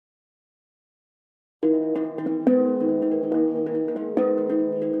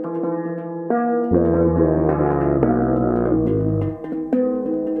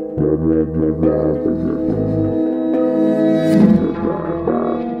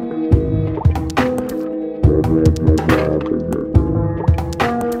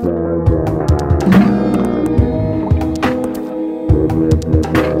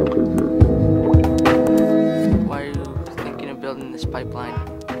Why are you thinking of building this pipeline?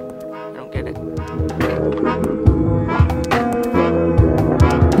 I don't get it.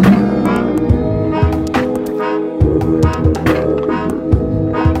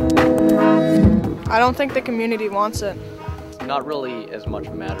 I don't think the community wants it. It's not really as much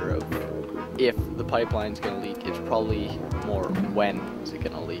a matter of if the pipeline's going to leak, it's probably more when is it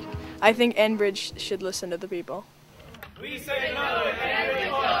going to leak. I think Enbridge should listen to the people. We say no to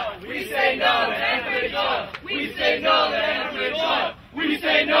Enbridge on! We say no to Enbridge on! We say no to Enbridge on! We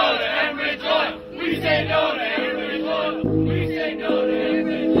say no to Enbridge on! We say no to Enbridge on! We say no to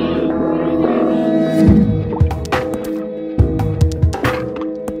Enbridge on!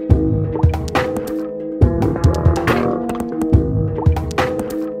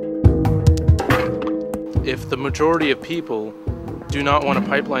 If the majority of people do not want a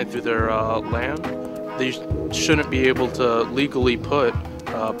pipeline through their land, they shouldn't be able to legally put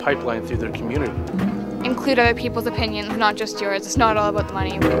a pipeline through their community. Include other people's opinions, not just yours. It's not all about the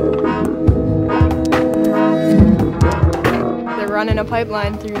money. They're running a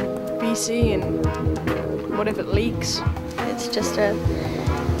pipeline through BC, and what if it leaks? It's just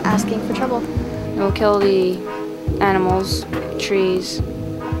asking for trouble. It will kill the animals, trees,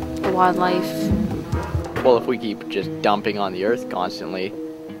 the wildlife. Well, if we keep just dumping on the earth constantly,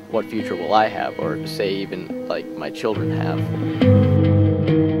 what future will I have, or say even like my children have?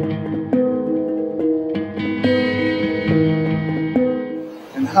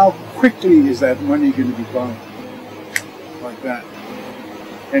 And how quickly is that money going to be gone? Like that.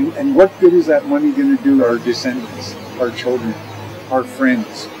 And what good is that money going to do our descendants, our children, our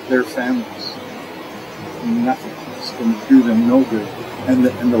friends, their families? Nothing. It's going to do them no good,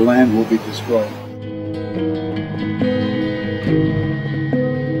 and the land will be destroyed.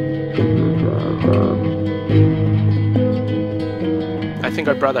 I think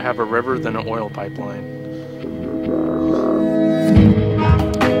I'd rather have a river than an oil pipeline.